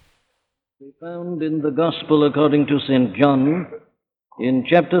We found in the Gospel according to St. John, in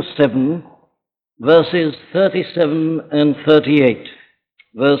chapter 7, verses 37 and 38.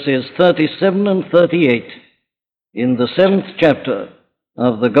 Verses 37 and 38 in the 7th chapter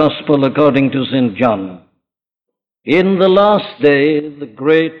of the Gospel according to St. John. In the last day, the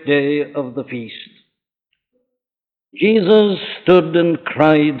great day of the feast, Jesus stood and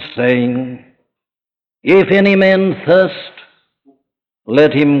cried, saying, If any man thirst,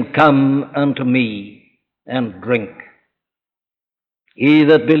 let him come unto me and drink. He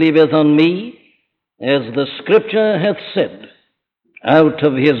that believeth on me, as the Scripture hath said, out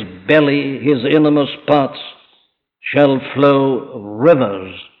of his belly, his innermost parts, shall flow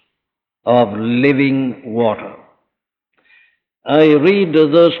rivers of living water. I read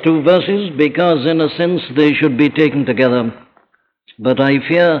those two verses because, in a sense, they should be taken together, but I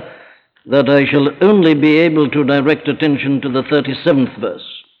fear that I shall only be able to direct attention to the 37th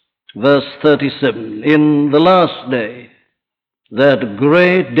verse. Verse 37, in the last day, that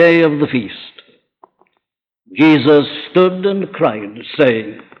great day of the feast, Jesus stood and cried,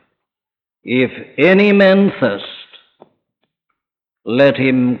 saying, If any man thirst, let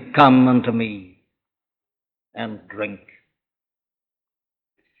him come unto me and drink.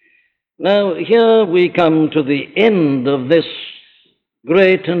 Now, here we come to the end of this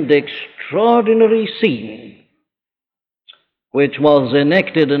great and extraordinary scene, which was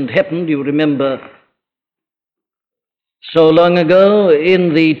enacted and happened, you remember, so long ago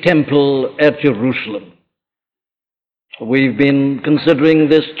in the temple at Jerusalem. We've been considering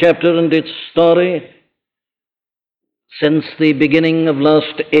this chapter and its story since the beginning of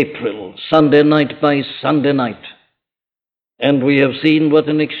last April, Sunday night by Sunday night. And we have seen what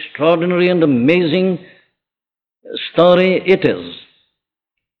an extraordinary and amazing story it is.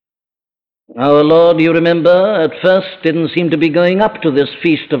 Our Lord, you remember, at first didn't seem to be going up to this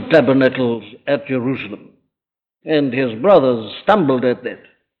Feast of Tabernacles at Jerusalem. And his brothers stumbled at that,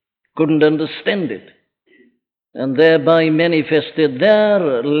 couldn't understand it, and thereby manifested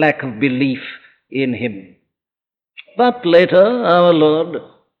their lack of belief in him. But later, our Lord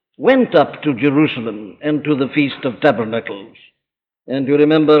went up to Jerusalem and to the Feast of Tabernacles. And you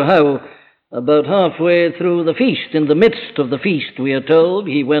remember how about halfway through the feast, in the midst of the feast, we are told,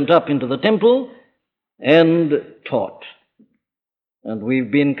 he went up into the temple and taught. And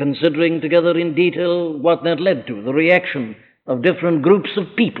we've been considering together in detail what that led to, the reaction of different groups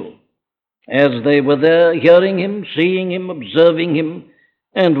of people as they were there hearing him, seeing him, observing him.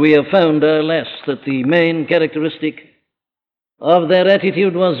 And we have found, alas, that the main characteristic of their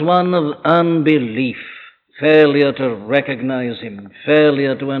attitude was one of unbelief. Failure to recognize him,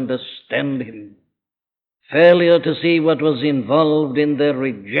 failure to understand him, failure to see what was involved in their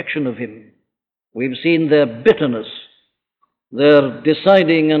rejection of him. We've seen their bitterness, their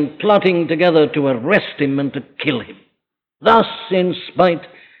deciding and plotting together to arrest him and to kill him. Thus, in spite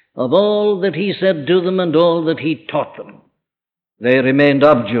of all that he said to them and all that he taught them, they remained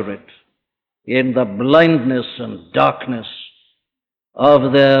obdurate in the blindness and darkness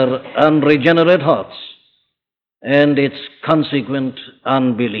of their unregenerate hearts and its consequent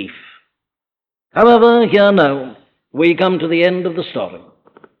unbelief. However, here now, we come to the end of the story.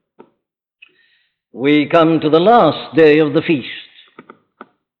 We come to the last day of the feast,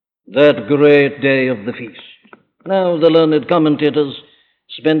 that great day of the feast. Now, the learned commentators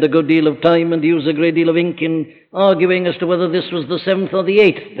spend a good deal of time and use a great deal of ink in arguing as to whether this was the 7th or the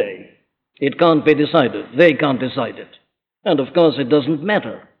 8th day. It can't be decided. They can't decide it. And, of course, it doesn't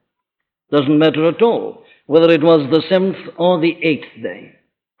matter. Doesn't matter at all whether it was the 7th or the 8th day.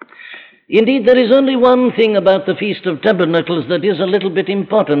 Indeed, there is only one thing about the Feast of Tabernacles that is a little bit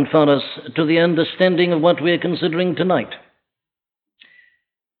important for us to the understanding of what we're considering tonight.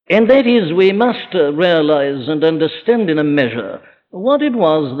 And that is, we must realize and understand in a measure what it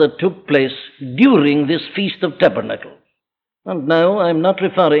was that took place during this Feast of Tabernacles. And now I'm not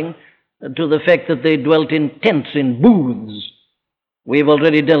referring to the fact that they dwelt in tents, in booths. We've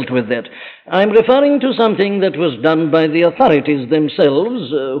already dealt with that. I'm referring to something that was done by the authorities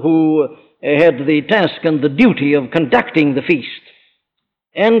themselves, who had the task and the duty of conducting the feast.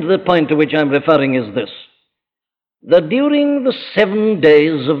 And the point to which I'm referring is this, that during the 7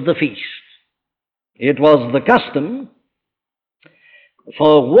 days of the feast, it was the custom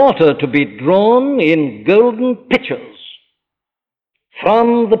for water to be drawn in golden pitchers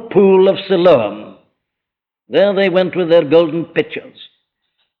from the pool of Siloam. There they went with their golden pitchers,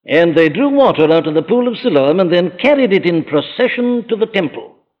 and they drew water out of the pool of Siloam and then carried it in procession to the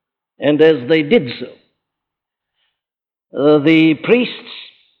temple. And as they did so, the priests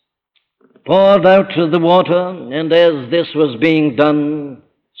poured out the water, and as this was being done,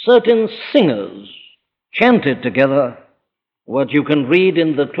 certain singers chanted together what you can read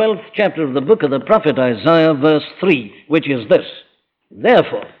in the 12th chapter of the book of the prophet Isaiah, verse 3, which is this: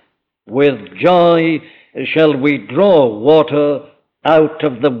 Therefore, with joy shall we draw water out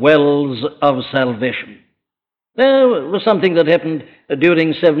of the wells of salvation. There was something that happened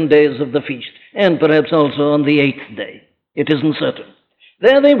during 7 days of the feast, and perhaps also on the 8th day. It isn't certain.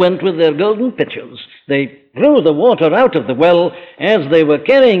 There they went with their golden pitchers. They drew the water out of the well. As they were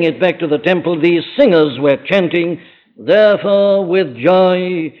carrying it back to the temple, these singers were chanting, Therefore with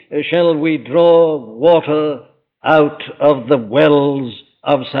joy shall we draw water out of the wells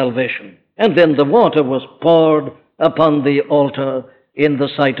of salvation. And then the water was poured upon the altar in the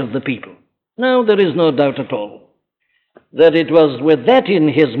sight of the people. Now there is no doubt at all that it was with that in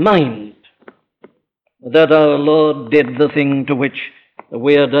his mind that our Lord did the thing to which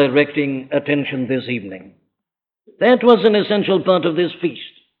we are directing attention this evening. That was an essential part of this feast.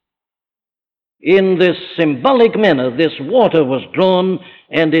 In this symbolic manner, this water was drawn,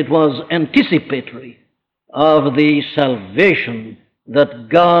 and it was anticipatory of the salvation that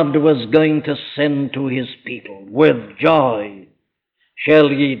God was going to send to his people. With joy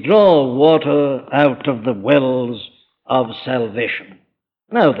shall ye draw water out of the wells of salvation.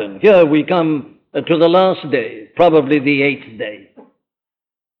 Now then, here we come to the last day, probably the 8th day.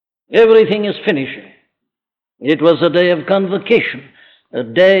 Everything is finishing. It was a day of convocation, a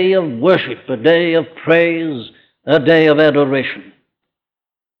day of worship, a day of praise, a day of adoration.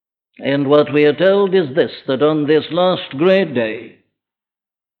 And what we are told is this, that on this last great day,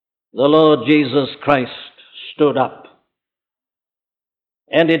 the Lord Jesus Christ stood up.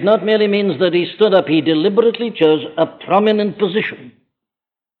 And it not merely means that he stood up, he deliberately chose a prominent position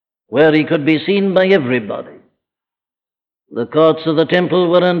where he could be seen by everybody. The courts of the temple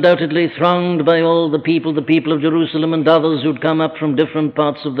were undoubtedly thronged by all the people of Jerusalem and others who'd come up from different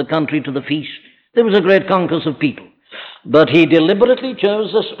parts of the country to the feast. There was a great concourse of people. But he deliberately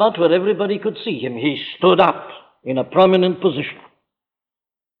chose a spot where everybody could see him. He stood up in a prominent position.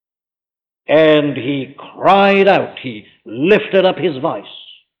 And he cried out, he lifted up his voice.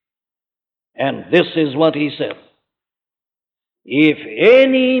 And this is what he said: If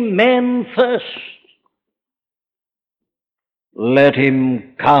any man thirst, let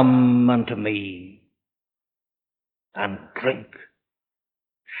him come unto me and drink.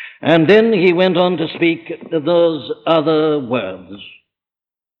 And then he went on to speak those other words,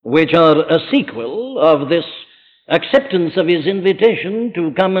 which are a sequel of this acceptance of his invitation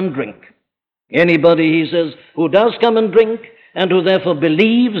to come and drink. Anybody, he says, who does come and drink, and who therefore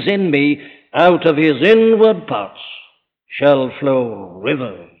believes in me, out of his inward parts shall flow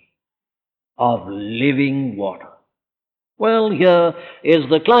rivers of living water. Well, here is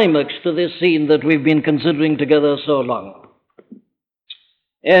the climax to this scene that we've been considering together so long.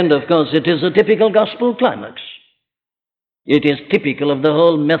 And, of course, it is a typical gospel climax. It is typical of the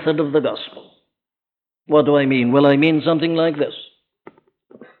whole method of the gospel. What do I mean? Well, I mean something like this.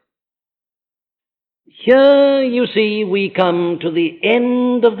 Here, you see, we come to the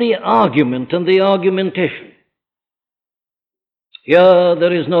end of the argument and the argumentation. Here,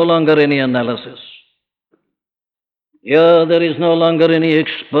 there is no longer any analysis. Here, there is no longer any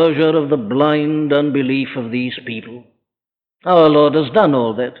exposure of the blind unbelief of these people. Our Lord has done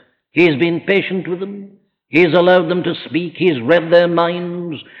all that. He's been patient with them. He's allowed them to speak. He's read their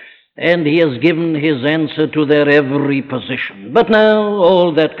minds. And he has given his answer to their every position. But now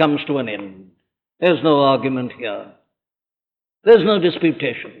all that comes to an end. There's no argument here. There's no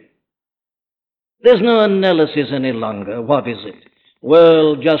disputation. There's no analysis any longer. What is it?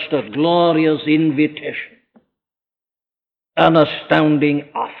 Well, just a glorious invitation. An astounding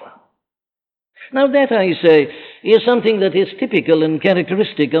offer. Now that, I say, is something that is typical and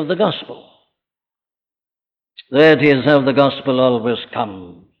characteristic of the gospel. That is how the gospel always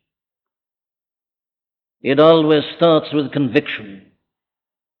comes. It always starts with conviction.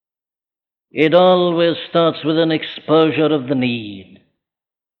 It always starts with an exposure of the need.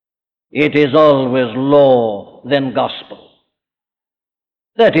 It is always law, then gospel.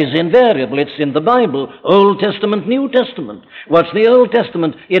 That is invariable. It's in the Bible, Old Testament, New Testament. What's the Old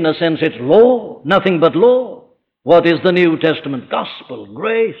Testament? In a sense, it's law, nothing but law. What is the New Testament? Gospel,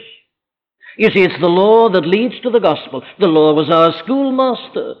 grace. You see, it's the law that leads to the gospel. The law was our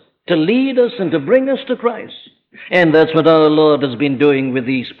schoolmaster to lead us and to bring us to Christ. And that's what our Lord has been doing with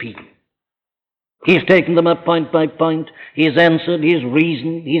these people. He's taken them up point by point. He's answered, he's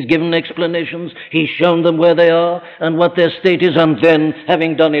reasoned, he's given explanations, he's shown them where they are and what their state is, and then,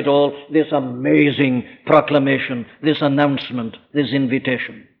 having done it all, this amazing proclamation, this announcement, this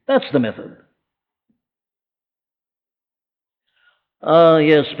invitation. That's the method. Ah,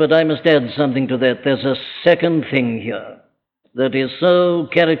 yes, but I must add something to that. There's a second thing here that is so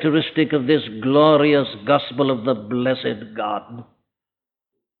characteristic of this glorious gospel of the blessed God.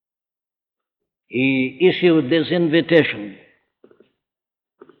 He issued this invitation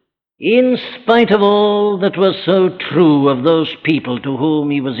in spite of all that was so true of those people to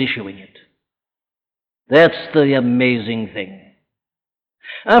whom he was issuing it. That's the amazing thing.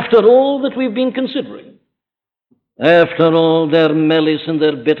 After all that we've been considering, after all their malice and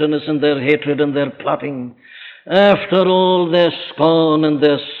their bitterness and their hatred and their plotting, after all their scorn and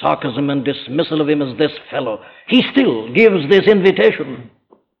their sarcasm and dismissal of him as this fellow, he still gives this invitation.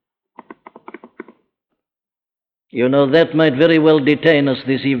 You know, that might very well detain us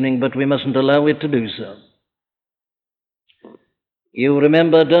this evening, but we mustn't allow it to do so. You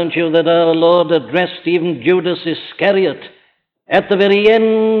remember, don't you, that our Lord addressed even Judas Iscariot at the very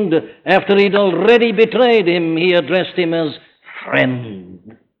end, after he'd already betrayed him, he addressed him as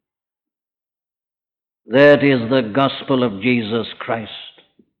friend. That is the gospel of Jesus Christ.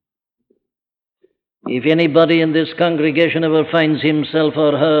 If anybody in this congregation ever finds himself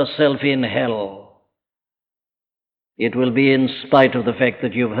or herself in hell, it will be in spite of the fact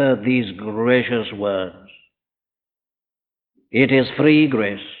that you've heard these gracious words. It is free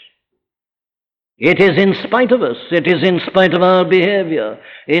grace. It is in spite of us. It is in spite of our behavior,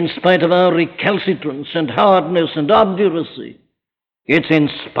 in spite of our recalcitrance and hardness and obduracy. It's in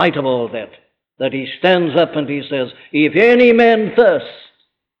spite of all that he stands up and he says, if any man thirst,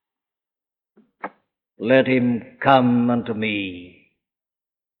 let him come unto me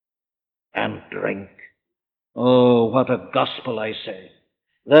and drink. Oh, what a gospel, I say,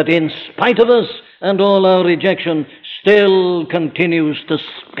 that in spite of us and all our rejection, still continues to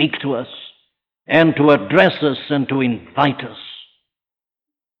speak to us and to address us and to invite us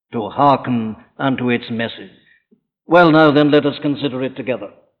to hearken unto its message. Well, now then, let us consider it together.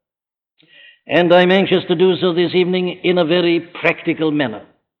 And I'm anxious to do so this evening in a very practical manner,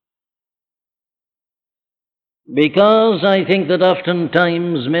 because I think that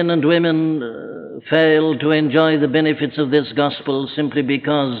oftentimes men and women fail to enjoy the benefits of this gospel simply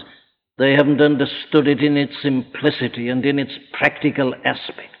because they haven't understood it in its simplicity and in its practical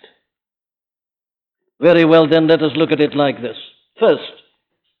aspect. Very well, then, let us look at it like this. First,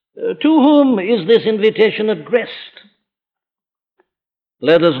 to whom is this invitation addressed?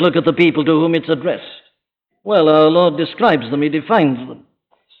 Let us look at the people to whom it's addressed. Well, our Lord describes them, he defines them.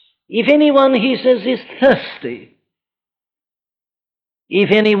 If anyone, he says, is thirsty,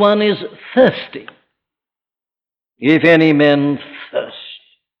 if anyone is thirsty, if any man thirst.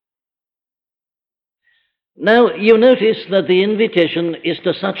 Now, you notice that the invitation is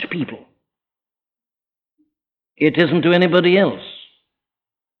to such people. It isn't to anybody else.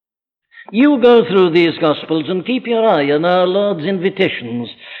 You go through these Gospels and keep your eye on our Lord's invitations,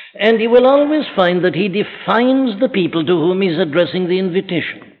 and you will always find that he defines the people to whom he's addressing the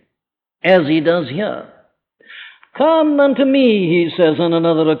invitation, as he does here. Come unto me, he says on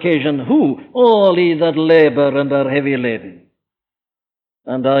another occasion, who? All ye that labor and are heavy laden,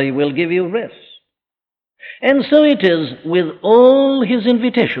 and I will give you rest. And so it is with all his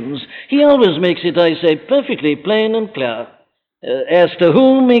invitations. He always makes it, I say, perfectly plain and clear as to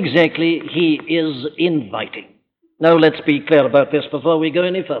whom exactly he is inviting. Now let's be clear about this before we go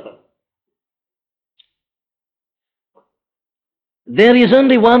any further. There is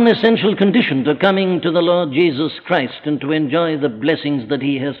only one essential condition to coming to the Lord Jesus Christ and to enjoy the blessings that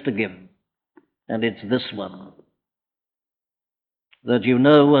he has to give, and it's this one, that you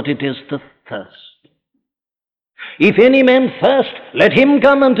know what it is to thirst. If any man thirst, let him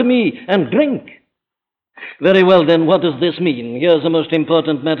come unto me and drink. Very well, then, what does this mean? Here's the most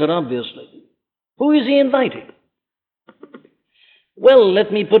important matter, obviously. Who is he inviting? Well,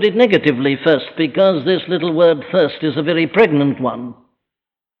 let me put it negatively first, because this little word thirst is a very pregnant one,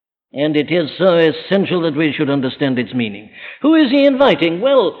 and it is so essential that we should understand its meaning. Who is he inviting?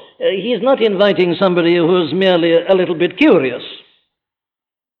 Well, he's not inviting somebody who's merely a little bit curious.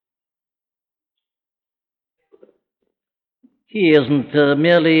 He isn't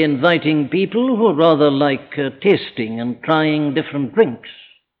merely inviting people who rather like tasting and trying different drinks.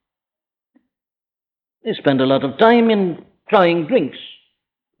 They spend a lot of time in trying drinks.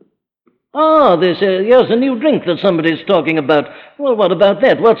 Here's a new drink that somebody's talking about. Well, what about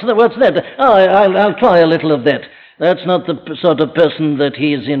that? What's that? I'll try a little of that. That's not the sort of person that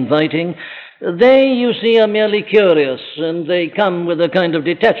he is inviting. They, you see, are merely curious, and they come with a kind of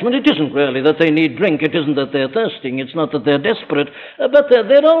detachment. It isn't really that they need drink. It isn't that they're thirsting. It's not that they're desperate. But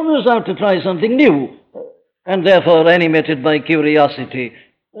they're always out to try something new, and therefore animated by curiosity.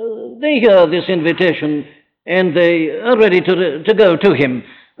 They hear this invitation, and they are ready to go to him,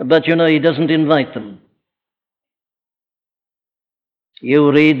 but he doesn't invite them.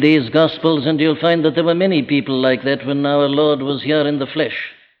 You read these Gospels and you'll find that there were many people like that when our Lord was here in the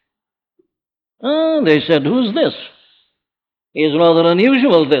flesh. They said, "Who's this? He's rather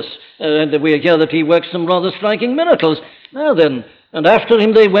unusual, this. And we hear that he works some rather striking miracles." Now then, and after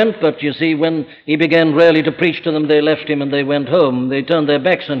him they went, but you see, when he began really to preach to them, they left him and they went home. They turned their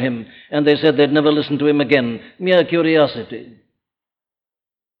backs on him, and they said they'd never listen to him again. Mere curiosity.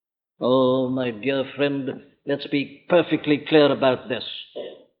 Oh, my dear friend, let's be perfectly clear about this.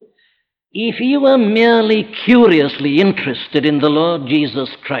 If you are merely curiously interested in the Lord Jesus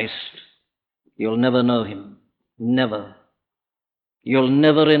Christ, you'll never know him. Never. You'll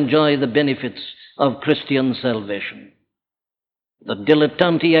never enjoy the benefits of Christian salvation. The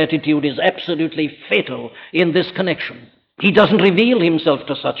dilettante attitude is absolutely fatal in this connection. He doesn't reveal himself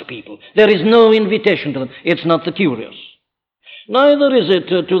to such people. There is no invitation to them. It's not the curious. Neither is it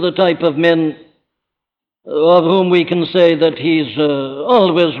to the type of men of whom we can say that he's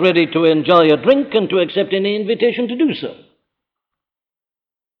always ready to enjoy a drink and to accept any invitation to do so.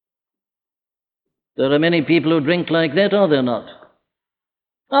 There are many people who drink like that, are there not?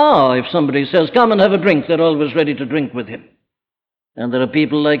 If somebody says, "Come and have a drink," they're always ready to drink with him. And there are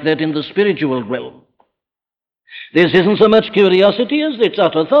people like that in the spiritual realm. This isn't so much curiosity as it's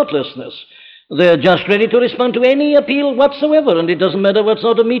utter thoughtlessness. They're just ready to respond to any appeal whatsoever, and it doesn't matter what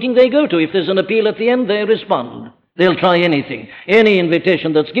sort of meeting they go to. If there's an appeal at the end, they respond. They'll try anything. Any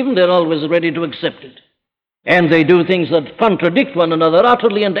invitation that's given, they're always ready to accept it. And they do things that contradict one another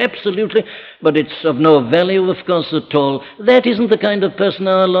utterly and absolutely, but it's of no value, of course, at all. That isn't the kind of person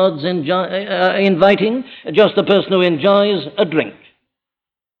our Lord's inviting, just a person who enjoys a drink.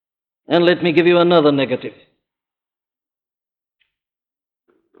 And let me give you another negative.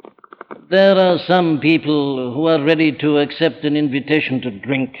 There are some people who are ready to accept an invitation to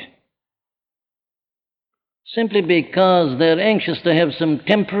drink simply because they're anxious to have some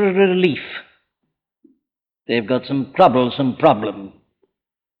temporary relief. They've got some troublesome problem.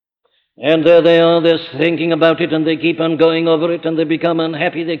 And there they are, they're thinking about it, and they keep on going over it, and they become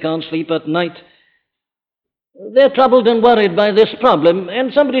unhappy, they can't sleep at night. They're troubled and worried by this problem,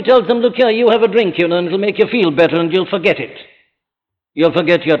 and somebody tells them, "Look here, you have a drink, and it'll make you feel better, and you'll forget it. You'll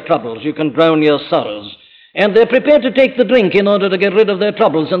forget your troubles, you can drown your sorrows." And they're prepared to take the drink in order to get rid of their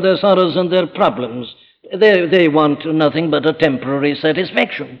troubles and their sorrows and their problems. They want nothing but a temporary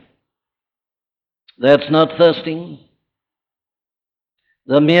satisfaction. That's not thirsting.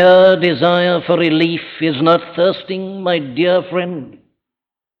 The mere desire for relief is not thirsting, my dear friend.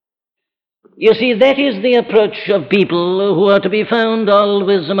 You see, that is the approach of people who are to be found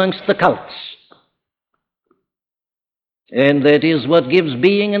always amongst the cults. And that is what gives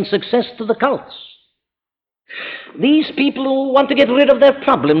being and success to the cults. These people who want to get rid of their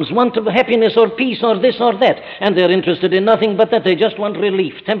problems, want happiness or peace or this or that, and they're interested in nothing but that. They just want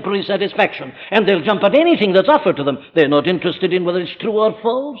relief, temporary satisfaction, and they'll jump at anything that's offered to them. They're not interested in whether it's true or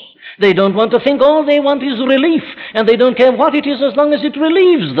false. They don't want to think. All they want is relief, and they don't care what it is as long as it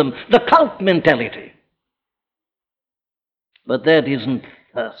relieves them. The cult mentality. But that isn't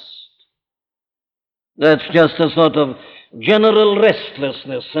thirst. That's just a sort of general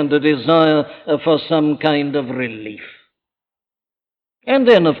restlessness and a desire for some kind of relief. And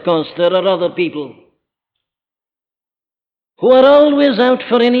then, of course, there are other people who are always out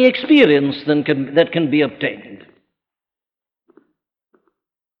for any experience that can be obtained.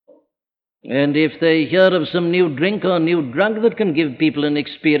 And if they hear of some new drink or new drug that can give people an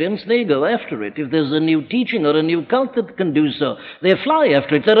experience, they go after it. If there's a new teaching or a new cult that can do so, they fly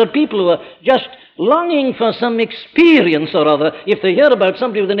after it. There are people who are just longing for some experience or other. If they hear about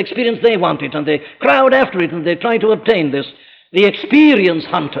somebody with an experience, they want it, and they crowd after it, and they try to obtain this. The experience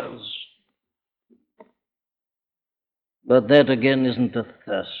hunters. But that again isn't a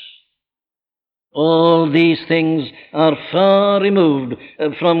thirst. All these things are far removed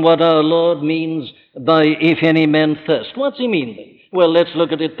from what our Lord means by "if any man thirst." What's he mean then? Well, let's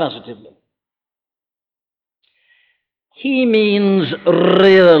look at it positively. He means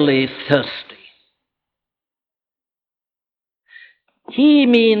really thirsty. He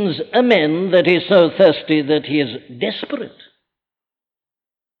means a man that is so thirsty that he is desperate.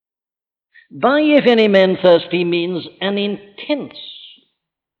 By "if any man thirst," he means an intense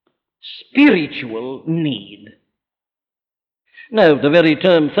spiritual need. Now, the very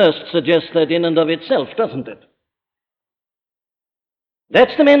term thirst suggests that in and of itself, doesn't it?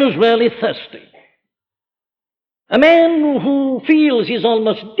 That's the man who's really thirsty. A man who feels he's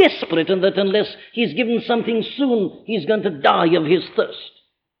almost desperate and that unless he's given something soon, he's going to die of his thirst.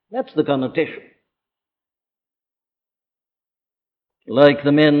 That's the connotation. Like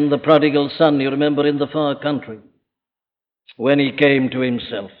the prodigal son, you remember, in the far country, when he came to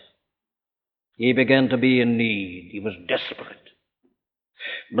himself, he began to be in need. He was desperate.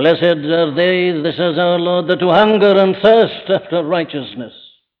 Blessed are they, this says our Lord, that do hunger and thirst after righteousness.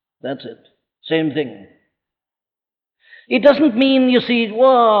 That's it. Same thing. It doesn't mean, you see,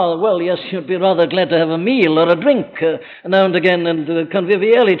 well, yes, you'd be rather glad to have a meal or a drink now and again, and the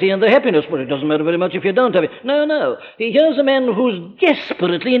conviviality and the happiness, but it doesn't matter very much if you don't have it. No. Here's a man who's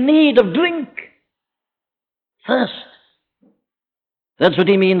desperately in need of drink. Thirst. That's what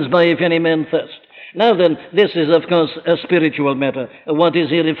he means by if any man thirst. Now then, this is, of course, a spiritual matter. What is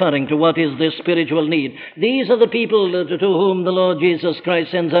he referring to? What is this spiritual need? These are the people to whom the Lord Jesus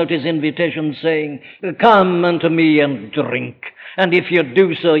Christ sends out his invitation, saying, "Come unto me and drink. And if you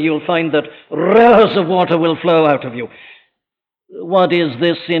do so, you'll find that rivers of water will flow out of you." What is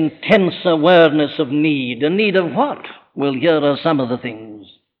this intense awareness of need? A need of what? Well, here are some of the things.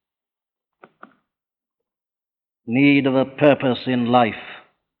 Need of a purpose in life.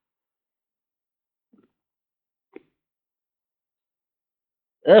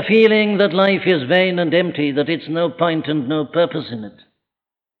 A feeling that life is vain and empty, that it's no point and no purpose in it.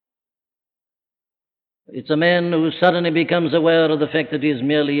 It's a man who suddenly becomes aware of the fact that he's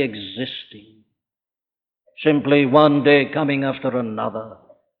merely existing, simply one day coming after another,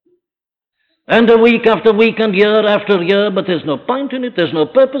 and a week after week and year after year, but there's no point in it, there's no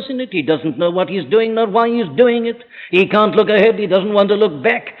purpose in it. He doesn't know what he's doing nor why he's doing it. He can't look ahead, he doesn't want to look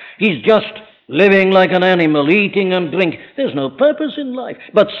back. He's just living like an animal, eating and drinking. There's no purpose in life.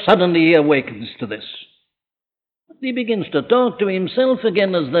 But suddenly he awakens to this. He begins to talk to himself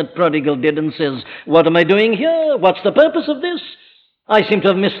again as that prodigal did and says, "What am I doing here? What's the purpose of this? I seem to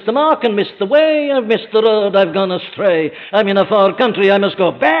have missed the mark and missed the way. I've missed the road. I've gone astray. I'm in a far country. I must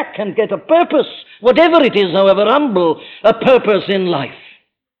go back and get a purpose, whatever it is, however humble, a purpose in life."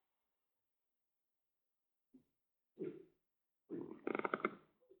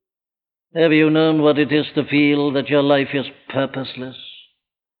 Have you known what it is to feel that your life is purposeless?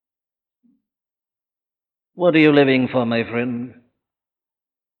 What are you living for, my friend?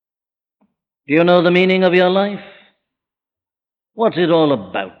 Do you know the meaning of your life? What's it all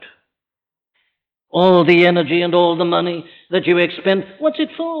about? All the energy and all the money that you expend, what's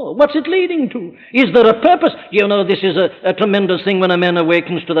it for? What's it leading to? Is there a purpose? You know, this is a tremendous thing when a man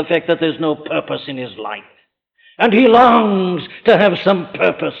awakens to the fact that there's no purpose in his life. And he longs to have some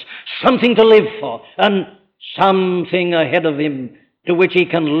purpose, something to live for, and something ahead of him to which he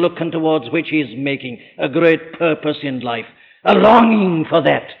can look and towards which he is making a great purpose in life, a longing for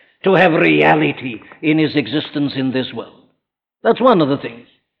that, to have reality in his existence in this world. That's one of the things.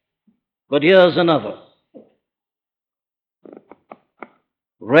 But here's another.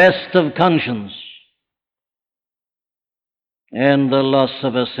 Rest of conscience and the loss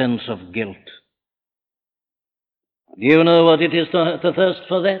of a sense of guilt. Do you know what it is to thirst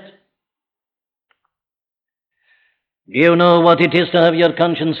for that? Do you know what it is to have your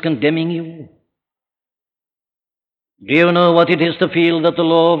conscience condemning you? Do you know what it is to feel that the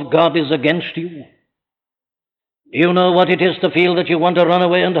law of God is against you? Do you know what it is to feel that you want to run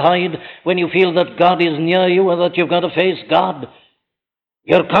away and hide when you feel that God is near you or that you've got to face God?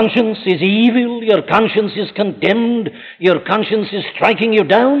 Your conscience is evil, your conscience is condemned, your conscience is striking you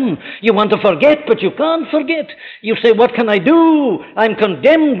down. You want to forget, but you can't forget. You say, "What can I do? I'm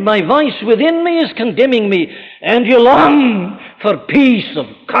condemned, my voice within me is condemning me." And you long for peace of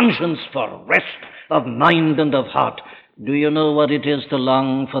conscience, for rest of mind and of heart. Do you know what it is to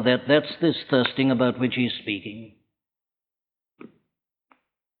long for that? That's this thirsting about which he's speaking.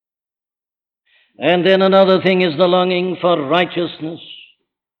 And then another thing is the longing for righteousness.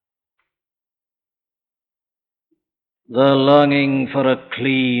 The longing for a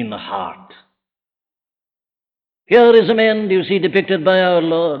clean heart. Here is a man, you see, depicted by our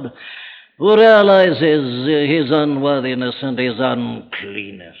Lord, who realizes his unworthiness and his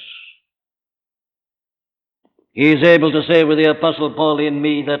uncleanness. He is able to say with the Apostle Paul, "In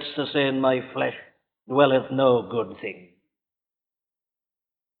me, that's to say in my flesh, dwelleth no good thing."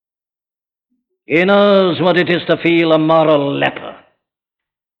 He knows what it is to feel a moral leper.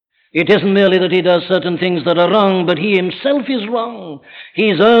 It isn't merely that he does certain things that are wrong, but he himself is wrong.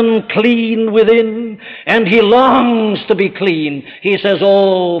 He's unclean within, and he longs to be clean. He says,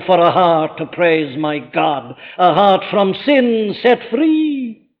 "Oh, for a heart to praise my God, a heart from sin set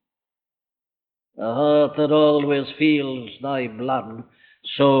free, a heart that always feels thy blood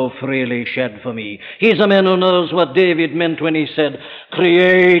so freely shed for me." He's a man who knows what David meant when he said,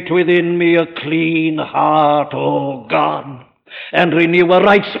 "Create within me a clean heart, O God, and renew a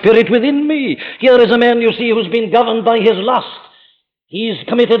right spirit within me." Here is a man, you see, who's been governed by his lust. He's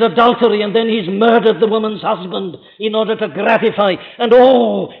committed adultery, and then he's murdered the woman's husband in order to gratify. And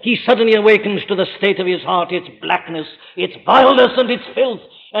he suddenly awakens to the state of his heart, its blackness, its vileness, and its filth.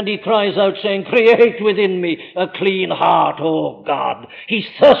 And he cries out, saying, create within me a clean heart, O God. He's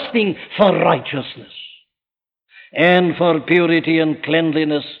thirsting for righteousness and for purity and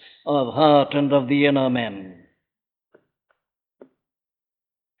cleanliness of heart and of the inner man.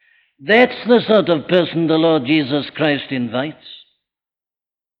 That's the sort of person the Lord Jesus Christ invites.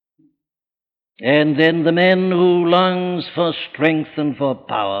 And then the man who longs for strength and for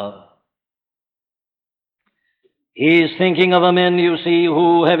power. He is thinking of a man, you see,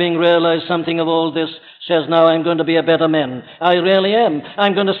 who, having realized something of all this, says, now I'm going to be a better man. I really am.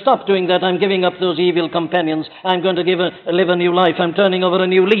 I'm going to stop doing that. I'm giving up those evil companions. I'm going to live a new life. I'm turning over a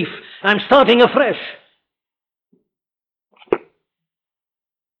new leaf. I'm starting afresh.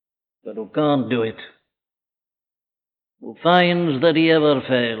 But who can't do it? Who finds that he ever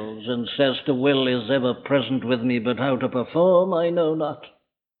fails, and says to will is ever present with me, but how to perform I know not.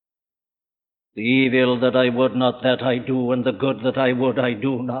 The evil that I would not, that I do, and the good that I would, I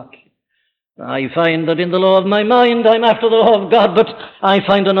do not. I find that in the law of my mind I'm after the law of God, but I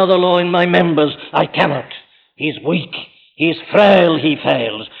find another law in my members. I cannot. He's weak. He's frail. He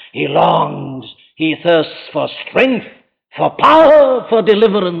fails. He longs. He thirsts for strength, for power, for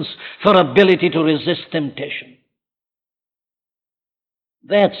deliverance, for ability to resist temptation.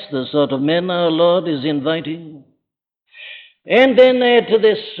 That's the sort of men our Lord is inviting. And then add to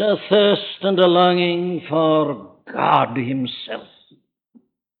this a thirst and a longing for God Himself.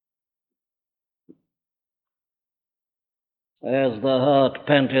 As the hart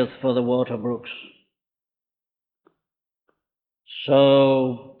panteth for the water brooks,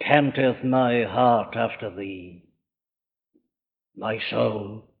 so panteth my heart after Thee. My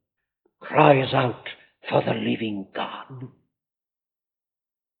soul cries out for the living God.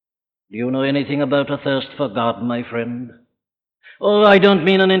 Do you know anything about a thirst for God, my friend? Oh, I don't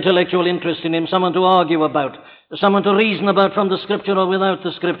mean an intellectual interest in Him, someone to argue about, someone to reason about from the Scripture or without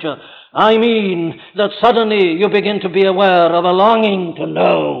the Scripture. I mean that suddenly you begin to be aware of a longing to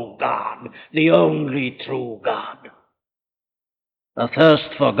know God, the only true God. A thirst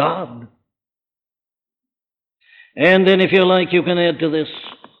for God. And then, if you like, you can add to this,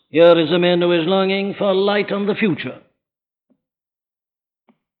 here is a man who is longing for light on the future.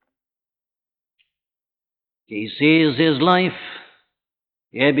 He sees his life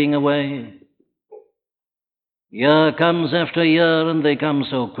ebbing away. Year comes after year, and they come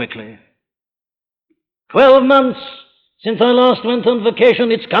so quickly. 12 months since I last went on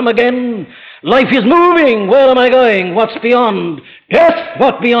vacation, it's come again. Life is moving. Where am I going? What's beyond? Death,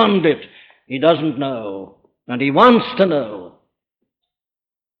 what beyond it? He doesn't know, and he wants to know.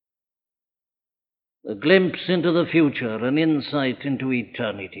 A glimpse into the future, an insight into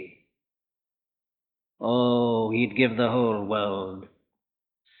eternity. Oh, he'd give the whole world.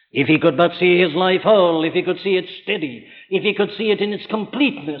 If he could but see his life whole, if he could see it steady, if he could see it in its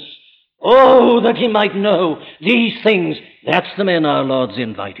completeness, oh, that he might know these things. That's the men our Lord's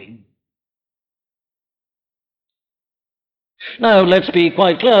inviting. Now, let's be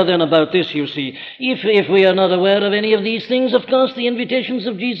quite clear then about this, you see. If we are not aware of any of these things, of course, the invitations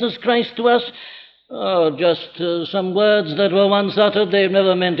of Jesus Christ to us are just some words that were once uttered. They've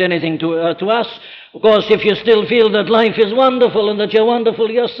never meant anything to us. Of course, if you still feel that life is wonderful and that you're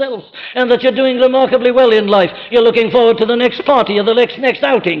wonderful yourself and that you're doing remarkably well in life, you're looking forward to the next party or the next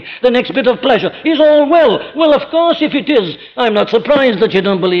outing, the next bit of pleasure, is all well. Well, of course, if it is, I'm not surprised that you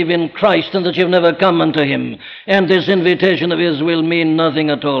don't believe in Christ and that you've never come unto Him. And this invitation of His will mean nothing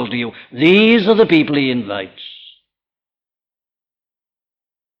at all to you. These are the people He invites.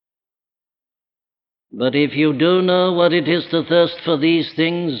 But if you do know what it is to thirst for these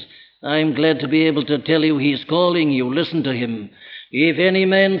things, I'm glad to be able to tell you He's calling you. Listen to Him. If any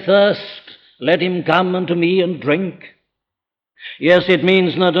man thirst, let him come unto me and drink. Yes, it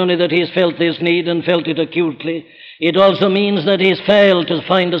means not only that he's felt this need and felt it acutely, it also means that he's failed to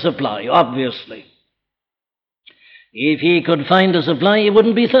find a supply, obviously. If he could find a supply, he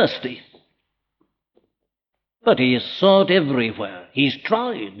wouldn't be thirsty. But he's sought everywhere. He's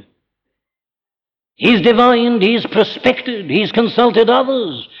tried. He's divined, he's prospected, he's consulted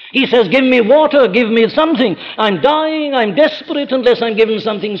others. He says, give me water, give me something. I'm dying, I'm desperate, unless I'm given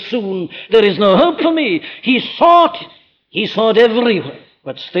something soon. There is no hope for me. He sought everywhere,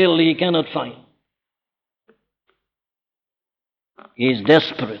 but still he cannot find. He's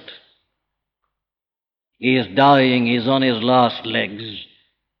desperate. He is dying, he's on his last legs.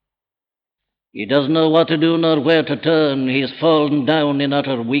 He doesn't know what to do nor where to turn. He's fallen down in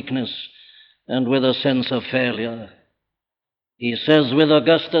utter weakness and with a sense of failure. He says with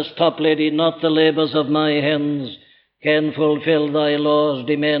Augustus Toplady, not the labours of my hands can fulfill thy law's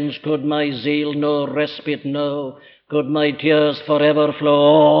demands. Could my zeal no respite know? Could my tears forever flow?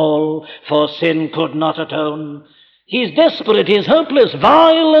 All for sin could not atone. He's desperate, he's hopeless,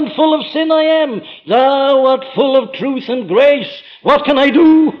 vile and full of sin I am. Thou art full of truth and grace. What can I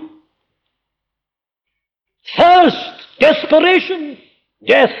do? Thirst, desperation,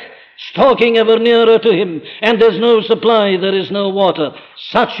 death, stalking ever nearer to him, and there's no supply, there is no water.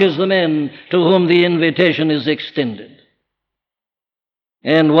 Such is the man to whom the invitation is extended.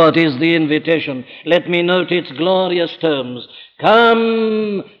 And what is the invitation? Let me note its glorious terms.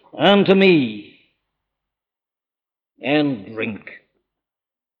 Come unto me and drink.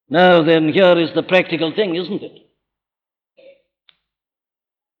 Now then, here is the practical thing, isn't it?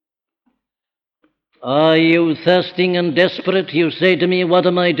 Are you thirsting and desperate? You say to me, what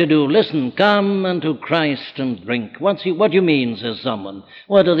am I to do? Listen, come unto Christ and drink. What do you mean, says someone?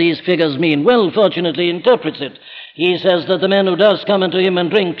 What do these figures mean? Well, fortunately, he interprets it. He says that the man who does come unto him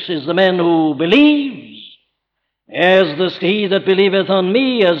and drinks is the man who believes. He that believeth on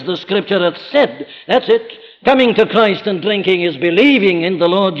me, as the Scripture hath said. That's it. Coming to Christ and drinking is believing in the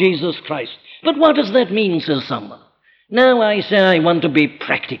Lord Jesus Christ. But what does that mean, says someone? Now I say I want to be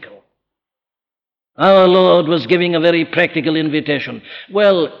practical. Our Lord was giving a very practical invitation.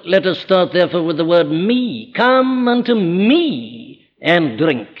 Well, let us start therefore with the word me. Come unto me and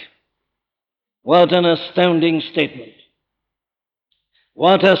drink. What an astounding statement.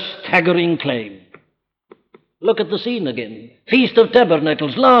 What a staggering claim. Look at the scene again. Feast of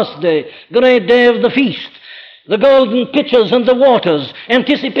Tabernacles, last day, great day of the feast. The golden pitchers and the waters,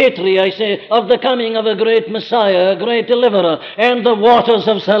 anticipatory, I say, of the coming of a great Messiah, a great deliverer, and the waters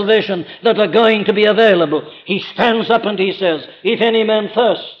of salvation that are going to be available. He stands up and he says, if any man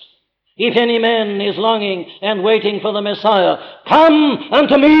thirst, if any man is longing and waiting for the Messiah, come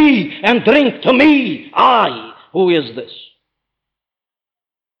unto me and drink to me. I. Who is this?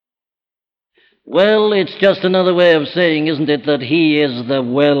 Well, it's just another way of saying, isn't it, that he is the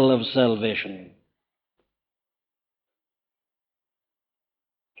well of salvation.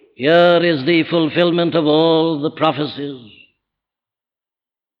 Here is the fulfillment of all the prophecies.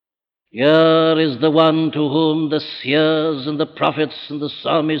 Here is the one to whom the seers and the prophets and the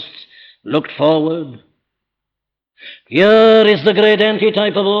psalmists looked forward. Here is the great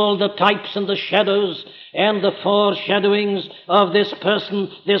antitype of all the types and the shadows and the foreshadowings of this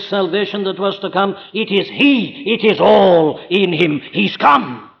person, this salvation that was to come. It is he, it is all in him. He's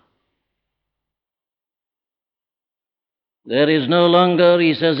come. There is no longer,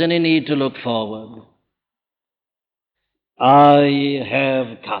 he says, any need to look forward. I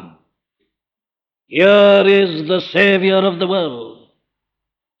have come. Here is the Savior of the world.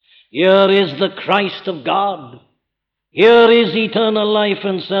 Here is the Christ of God. Here is eternal life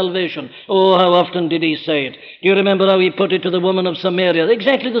and salvation. Oh, how often did he say it? Do you remember how he put it to the woman of Samaria?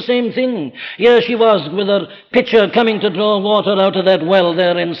 Exactly the same thing. Here she was with her pitcher coming to draw water out of that well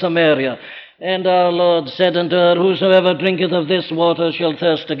there in Samaria. And our Lord said unto her, whosoever drinketh of this water shall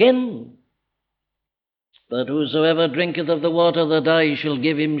thirst again. But whosoever drinketh of the water that I shall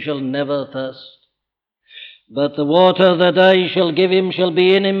give him shall never thirst. But the water that I shall give him shall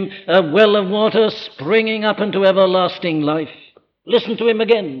be in him a well of water springing up into everlasting life. Listen to him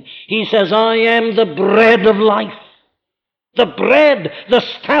again. He says, I am the bread of life. The bread, the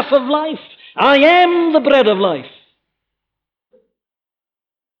staff of life. I am the bread of life.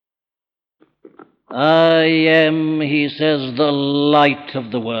 I am, he says, the light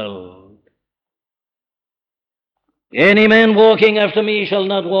of the world. Any man walking after me shall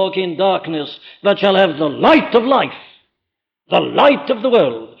not walk in darkness, but shall have the light of life, the light of the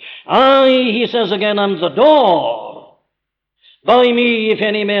world. I, he says again, am the door. By me, if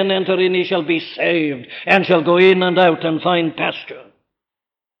any man enter in, he shall be saved, and shall go in and out and find pasture.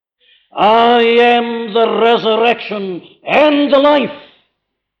 I am the resurrection and the life.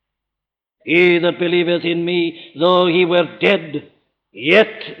 He that believeth in me, though he were dead,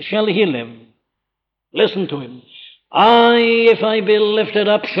 yet shall he live. Listen to him. I, if I be lifted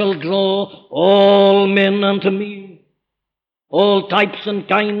up, shall draw all men unto me. All types and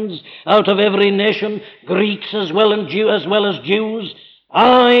kinds, out of every nation, Greeks as well as Jews.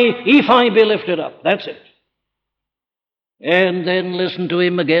 I, if I be lifted up. That's it. And then listen to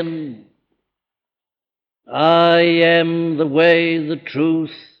him again. I am the way, the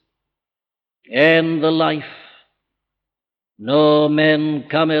truth, and the life. No man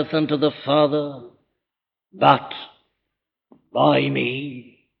cometh unto the Father but by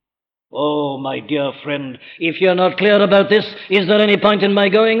me. Oh, my dear friend, if you're not clear about this, is there any point in my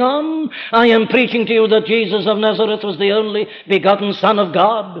going on? I am preaching to you that Jesus of Nazareth was the only begotten Son of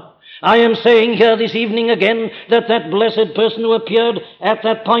God. I am saying here this evening again that that blessed person who appeared at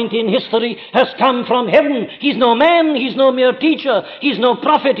that point in history has come from heaven. He's no man, he's no mere teacher, he's no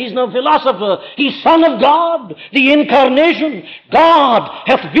prophet, he's no philosopher. He's Son of God, the incarnation. God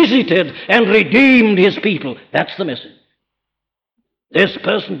hath visited and redeemed his people. That's the message. This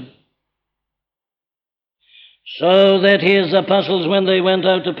person. So that his apostles, when they went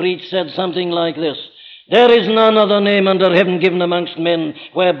out to preach, said something like this: there is none other name under heaven given amongst men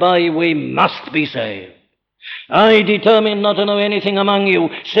whereby we must be saved. I determined not to know anything among you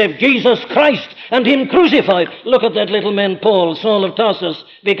save Jesus Christ and him crucified. Look at that little man Paul, Saul of Tarsus,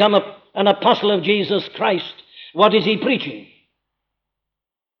 become an apostle of Jesus Christ. What is he preaching?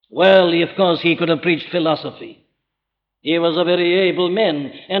 Well, of course, he could have preached philosophy. He was a very able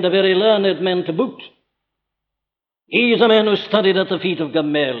man and a very learned man to boot. He is a man who studied at the feet of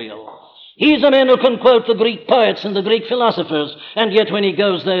Gamaliel. He is a man who can quote the Greek poets and the Greek philosophers, and yet when he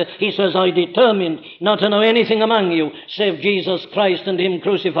goes there, he says, I determined not to know anything among you save Jesus Christ and him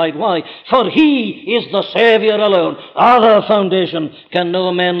crucified. Why? For he is the Savior alone. Other foundation can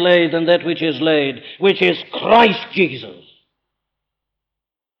no man lay than that which is laid, which is Christ Jesus.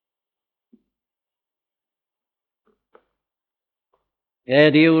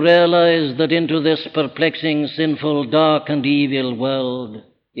 Had you realized that into this perplexing, sinful, dark, and evil world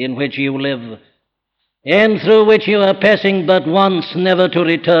in which you live, and through which you are passing but once, never to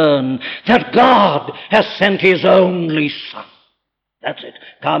return, that God has sent his only Son? That's it.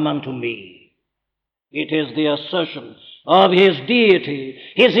 Come unto me. It is the assertion of his deity,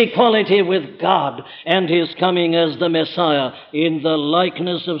 his equality with God, and his coming as the Messiah in the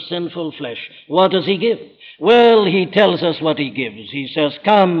likeness of sinful flesh. What does he give? Well, he tells us what he gives. He says,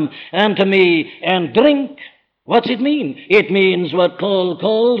 come unto me and drink. What's it mean? It means what Paul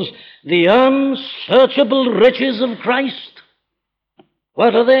calls the unsearchable riches of Christ.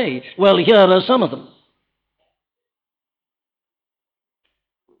 What are they? Well, here are some of them.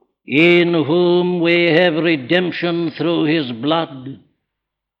 In whom we have redemption through his blood,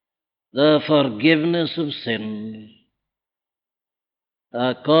 the forgiveness of sins,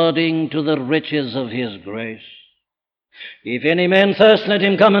 according to the riches of his grace. If any man thirst, let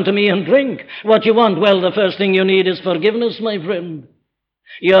him come unto me and drink. What you want? Well, the first thing you need is forgiveness, my friend.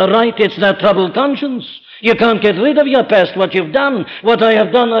 You're right, it's that troubled conscience. You can't get rid of your past, what you've done. What I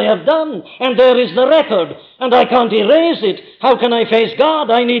have done, and there is the record, and I can't erase it. How can I face God?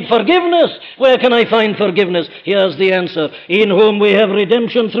 I need forgiveness. Where can I find forgiveness? Here's the answer. In whom we have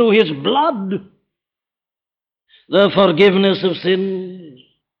redemption through his blood, the forgiveness of sins.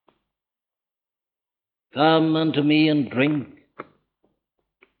 Come unto me and drink.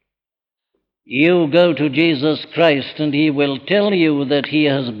 You go to Jesus Christ, and he will tell you that he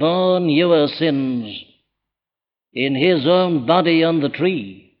has borne your sins in his own body on the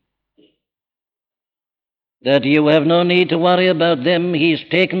tree, that you have no need to worry about them. He's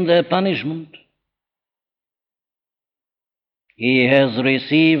taken their punishment. He has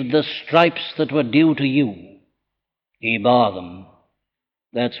received the stripes that were due to you. He bore them.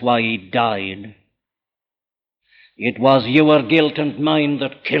 That's why he died. It was your guilt and mine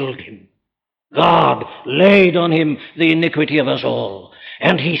that killed him. God laid on him the iniquity of us all,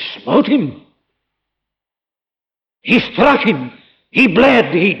 and he smote him. He struck him. He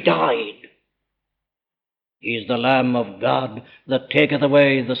bled. He died. He is the Lamb of God that taketh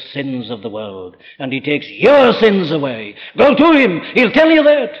away the sins of the world, and he takes your sins away. Go to him. He'll tell you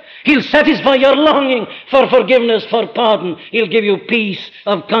that. He'll satisfy your longing for forgiveness, for pardon. He'll give you peace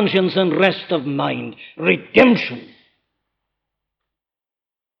of conscience and rest of mind, redemption.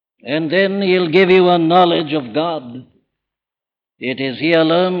 And then he'll give you a knowledge of God. It is he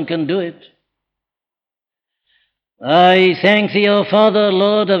alone can do it. I thank thee, O Father,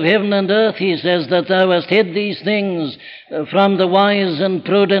 Lord of heaven and earth, he says, that thou hast hid these things from the wise and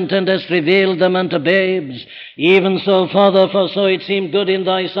prudent, and hast revealed them unto babes. Even so, Father, for so it seemed good in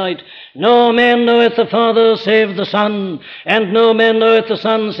thy sight. No man knoweth the Father save the Son, and no man knoweth the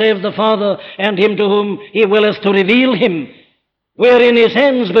Son save the Father, and him to whom he willeth to reveal him. We're in his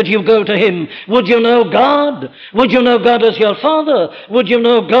hands, but you go to him. Would you know God? Would you know God as your Father? Would you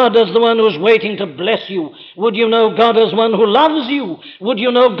know God as the one who's waiting to bless you? Would you know God as one who loves you? Would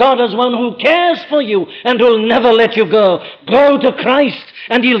you know God as one who cares for you and who'll never let you go? Go to Christ,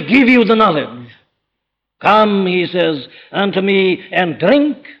 and he'll give you the knowledge. Come, he says, unto me and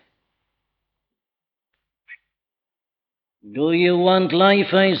drink. Do you want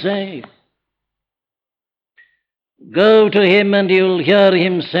life, I say? Go to him and you'll hear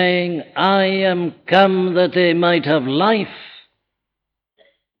him saying, I am come that they might have life,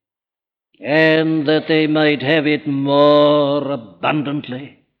 and that they might have it more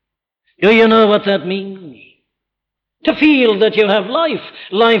abundantly. Do you know what that means? To feel that you have life,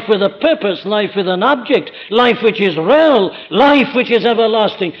 life with a purpose, life with an object, life which is real, life which is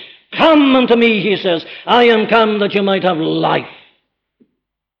everlasting. Come unto me, he says, I am come that you might have life.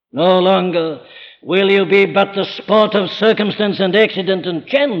 No longer will you be but the sport of circumstance and accident and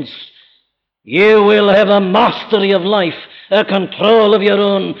chance. You will have a mastery of life, a control of your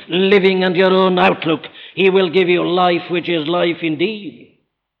own living and your own outlook. He will give you life which is life indeed.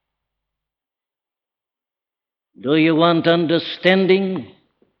 Do you want understanding?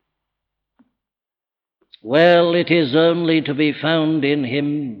 Well, it is only to be found in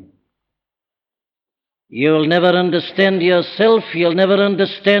him. You'll never understand yourself, you'll never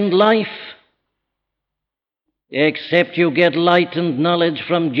understand life, except you get light and knowledge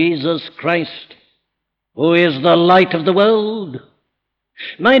from Jesus Christ, who is the light of the world.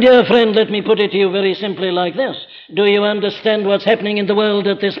 My dear friend, let me put it to you very simply like this. Do you understand what's happening in the world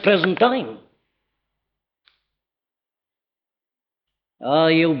at this present time?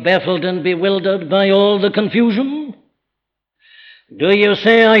 Are you baffled and bewildered by all the confusion? Do you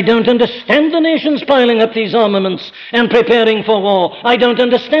say, I don't understand the nations piling up these armaments and preparing for war? I don't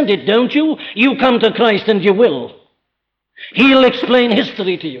understand it, don't you? You come to Christ and you will. He'll explain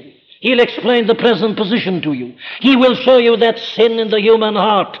history to you. He'll explain the present position to you. He will show you that sin in the human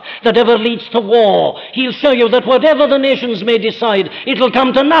heart that ever leads to war. He'll show you that whatever the nations may decide, it'll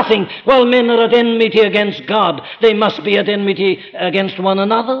come to nothing while men are at enmity against God. They must be at enmity against one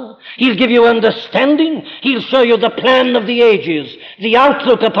another. He'll give you understanding. He'll show you the plan of the ages, the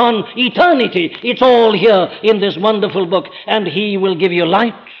outlook upon eternity. It's all here in this wonderful book, and he will give you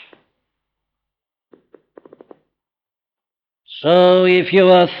light. So if you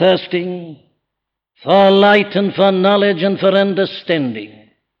are thirsting for light and for knowledge and for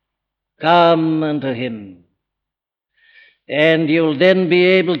understanding, come unto him. And you'll then be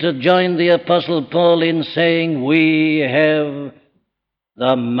able to join the Apostle Paul in saying, we have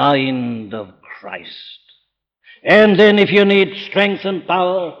the mind of Christ. And then if you need strength and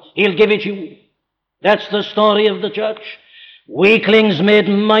power, he'll give it you. That's the story of the church. Weaklings made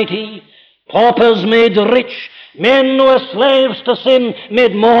mighty, paupers made rich, men who were slaves to sin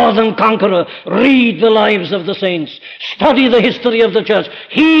made more than conqueror. Read the lives of the saints. Study the history of the church.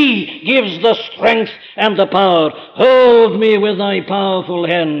 He gives the strength and the power. Hold me with thy powerful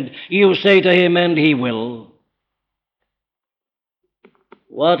hand, you say to him, and he will.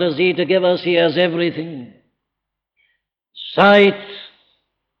 What is he to give us? He has everything. Sight,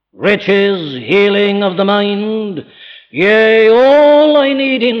 riches, healing of the mind, yea, all I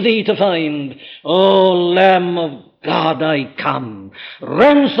need in thee to find. O Lamb of God, I come,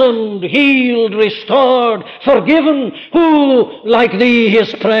 ransomed, healed, restored, forgiven. Who like thee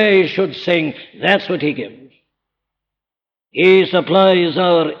his praise should sing? That's what he gives. He supplies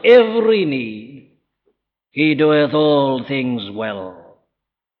our every need. He doeth all things well.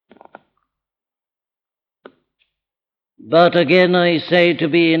 But again I say, to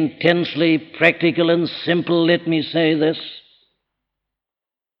be intensely practical and simple, let me say this.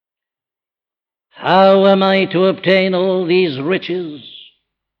 How am I to obtain all these riches?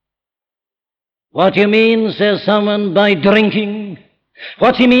 What do you mean, says someone, by drinking?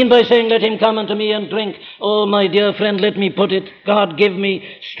 What's he mean by saying, let him come unto me and drink? Oh, my dear friend, let me put it. God give me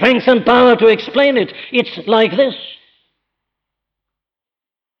strength and power to explain it. It's like this.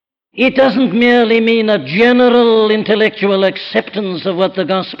 It doesn't merely mean a general intellectual acceptance of what the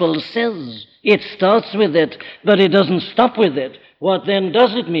gospel says. It starts with it, but it doesn't stop with it. What then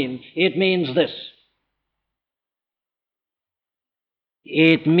does it mean? It means this.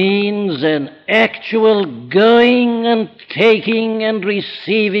 It means an actual going and taking and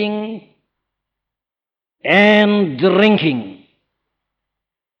receiving and drinking.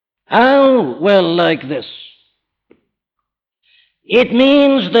 How? Well, like this. It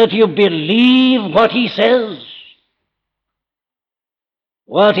means that you believe what he says.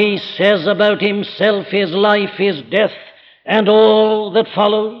 What he says about himself, his life, his death, and all that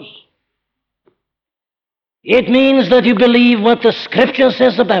follows. It means that you believe what the Scripture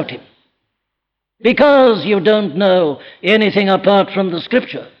says about him, because you don't know anything apart from the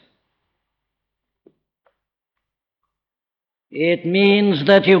Scripture. It means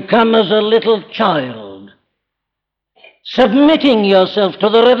that you come as a little child, submitting yourself to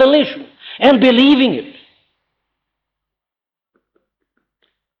the revelation and believing it.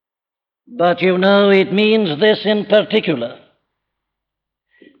 But you know, it means this in particular.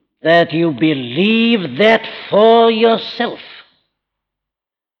 that you believe that for yourself,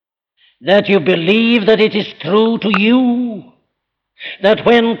 that you believe that it is true to you, that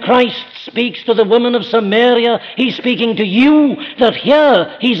when Christ speaks to the woman of Samaria, he's speaking to you, that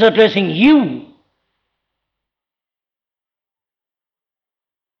here he's addressing you.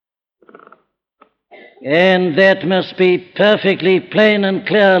 And that must be perfectly plain and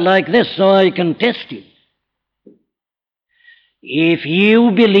clear like this, so I can test you. If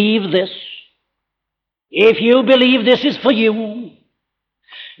you believe this is for you,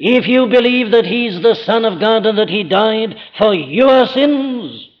 if you believe that he's the Son of God and that he died for your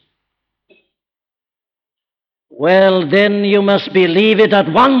sins, well, then you must believe it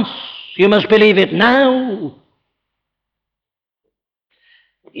at once. You must believe it now.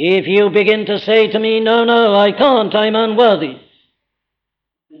 If you begin to say to me, no, I can't, I'm unworthy,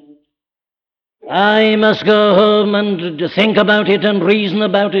 I must go home and think about it and reason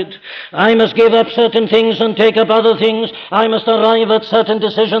about it. I must give up certain things and take up other things. I must arrive at certain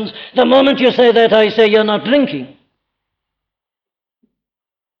decisions. The moment you say that, I say you're not drinking.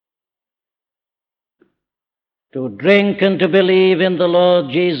 To drink and to believe in the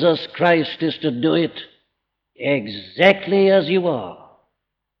Lord Jesus Christ is to do it exactly as you are,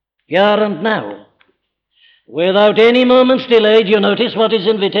 here and now, without any moment's delay. You notice what his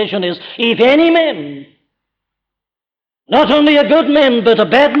invitation is. If any man, not only a good man, but a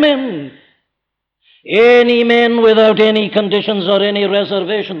bad man, any man without any conditions or any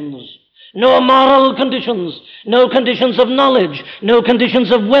reservations, no moral conditions, no conditions of knowledge, no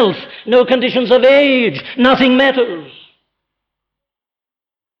conditions of wealth, no conditions of age, nothing matters.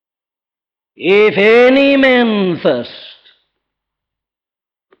 If any man thirst,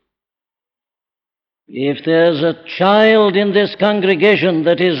 if there's a child in this congregation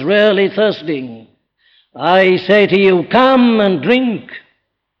that is really thirsting, I say to you, come and drink.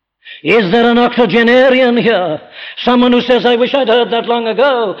 Is there an octogenarian here? Someone who says, I wish I'd heard that long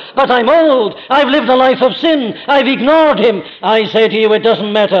ago, but I'm old, I've lived a life of sin, I've ignored him. I say to you, it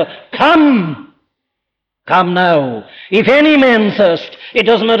doesn't matter. Come! Come now. If any man thirst, it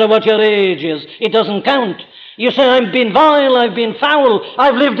doesn't matter what your age is. It doesn't count. You say, I've been vile, I've been foul,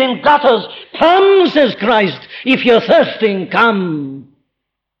 I've lived in gutters. Come, says Christ. If you're thirsting, come.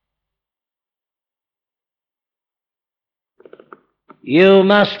 You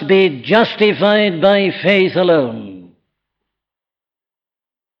must be justified by faith alone.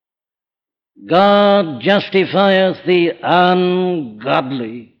 God justifieth the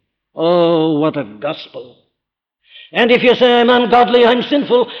ungodly. Oh, what a gospel. And if you say, I'm ungodly, I'm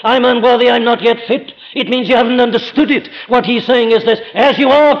sinful, I'm unworthy, I'm not yet fit, it means you haven't understood it. What he's saying is this: as you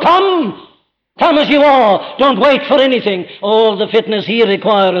are, come! Come as you are. Don't wait for anything. All the fitness he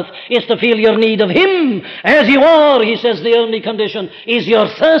requireth is to feel your need of him. As you are, he says, the only condition is your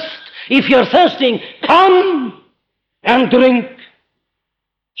thirst. If you're thirsting, come and drink.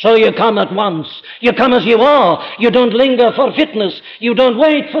 So you come at once. You come as you are. You don't linger for fitness. You don't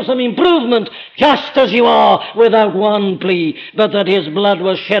wait for some improvement. Just as you are, without one plea, but that his blood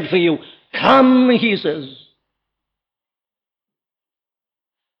was shed for you. Come, he says.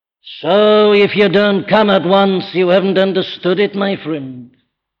 So if you don't come at once, you haven't understood it, my friend.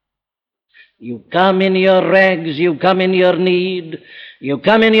 You come in your rags, you come in your need, you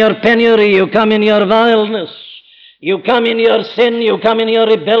come in your penury, you come in your vileness, you come in your sin, you come in your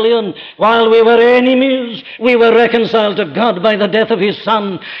rebellion. While we were enemies, we were reconciled to God by the death of his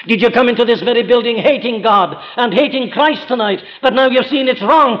Son. Did you come into this very building hating God and hating Christ tonight, but now you've seen it's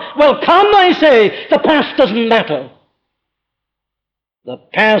wrong? Well, come, I say. The past doesn't matter. The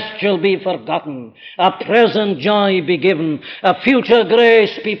past shall be forgotten, a present joy be given, a future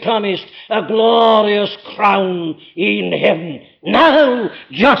grace be promised, a glorious crown in heaven. Now,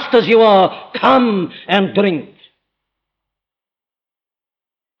 just as you are, come and drink.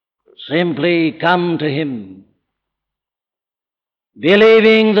 Simply come to him,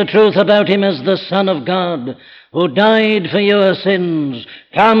 believing the truth about him as the Son of God, who died for your sins.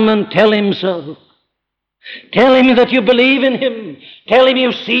 Come and tell him so. Tell him that you believe in him. Tell him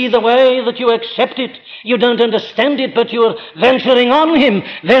you see the way, that you accept it. You don't understand it, but you're venturing on him.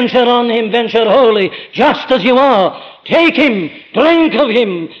 Venture on him, venture wholly, just as you are. Take him, drink of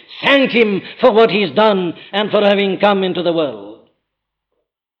him, thank him for what he's done and for having come into the world.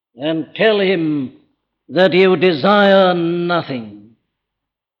 And tell him that you desire nothing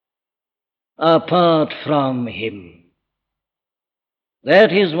apart from him.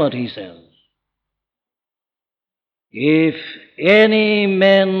 That is what he says. If any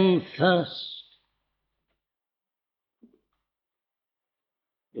man thirst,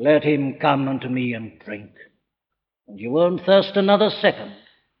 let him come unto me and drink. And you won't thirst another second.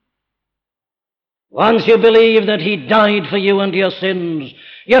 Once you believe that he died for you and your sins,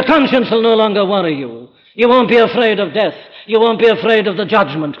 your conscience will no longer worry you. You won't be afraid of death. You won't be afraid of the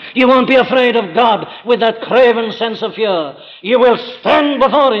judgment. You won't be afraid of God with that craven sense of fear. You will stand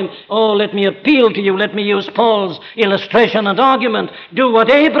before him. Oh, let me appeal to you. Let me use Paul's illustration and argument. Do what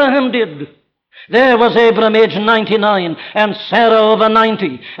Abraham did. There was Abram, age 99, and Sarah over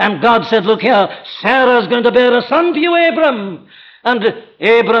 90. And God said, look here, Sarah's going to bear a son to you, Abram. And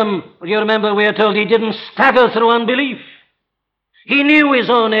Abram, you remember we are told he didn't stagger through unbelief. He knew his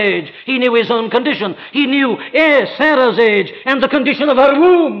own age. He knew his own condition. He knew Sarah's age and the condition of her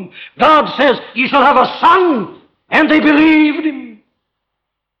womb. God says, you shall have a son. And they believed him.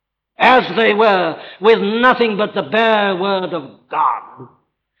 As they were, with nothing but the bare word of God.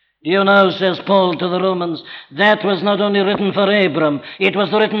 Do you know, says Paul to the Romans, that was not only written for Abram, it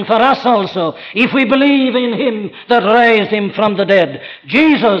was written for us also. If we believe in him that raised him from the dead,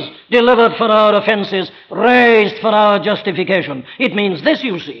 Jesus delivered for our offenses, raised for our justification. It means this,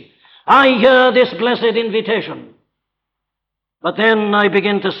 you see. I hear this blessed invitation. But then I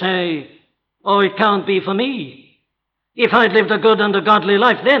begin to say, oh, it can't be for me. If I'd lived a good and a godly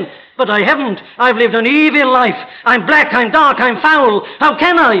life then, but I haven't. I've lived an evil life. I'm black, I'm dark, I'm foul. How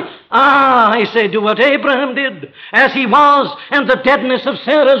can I? I say, do what Abraham did, as he was, and the deadness of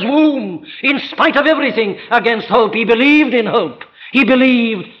Sarah's womb. In spite of everything, against hope, he believed in hope. He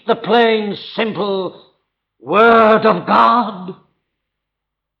believed the plain, simple word of God.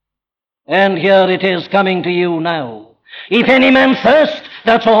 And here it is coming to you now. If any man thirst,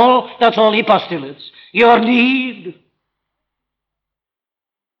 that's all he postulates. Your need.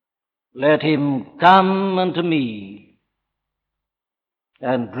 Let him come unto me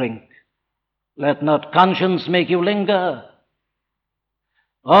and drink. Let not conscience make you linger,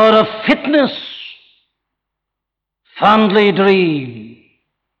 or a fitness fondly dream.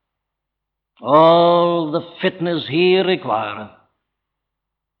 All the fitness he requireth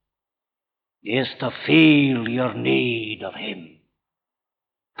is to feel your need of him.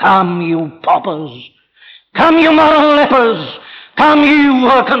 Come, you paupers. Come, you moral lepers. Come, you who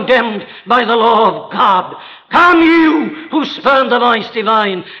are condemned by the law of God. Come, you who spurned the voice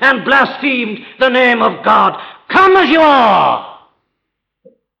divine and blasphemed the name of God. Come as you are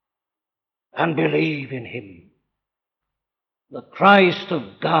and believe in him, the Christ of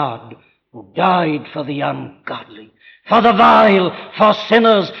God, who died for the ungodly, for the vile, for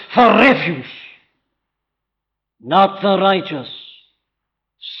sinners, for refuse, not the righteous.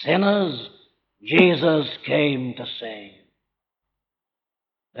 Sinners Jesus came to save.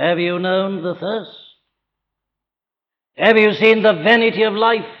 Have you known the thirst? Have you seen the vanity of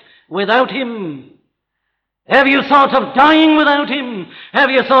life without him? Have you thought of dying without him? Have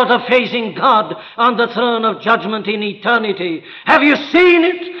you thought of facing God on the throne of judgment in eternity? Have you seen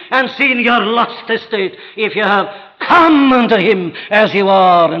it and seen your lost estate? If you have, come unto him as you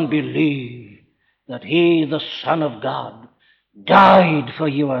are and believe that he, the Son of God, died for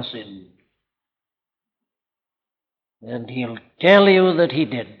your sins. And he'll tell you that he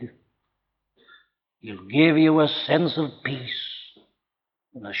did. He'll give you a sense of peace,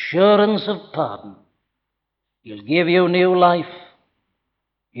 an assurance of pardon. He'll give you new life.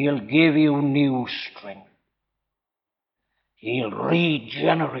 He'll give you new strength. He'll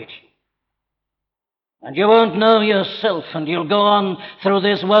regenerate you. And you won't know yourself, and you'll go on through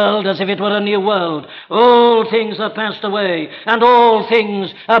this world as if it were a new world. All things are passed away, and all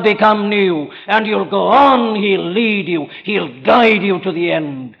things are become new. And you'll go on, he'll lead you, he'll guide you to the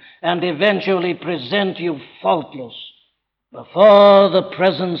end, and eventually present you faultless before the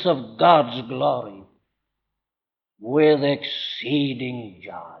presence of God's glory with exceeding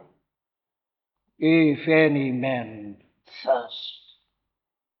joy. If any man thirst,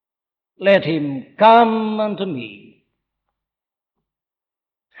 let him come unto me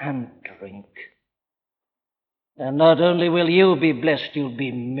and drink. And not only will you be blessed, you'll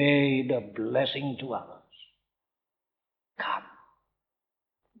be made a blessing to others. Come.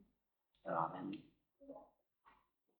 Amen.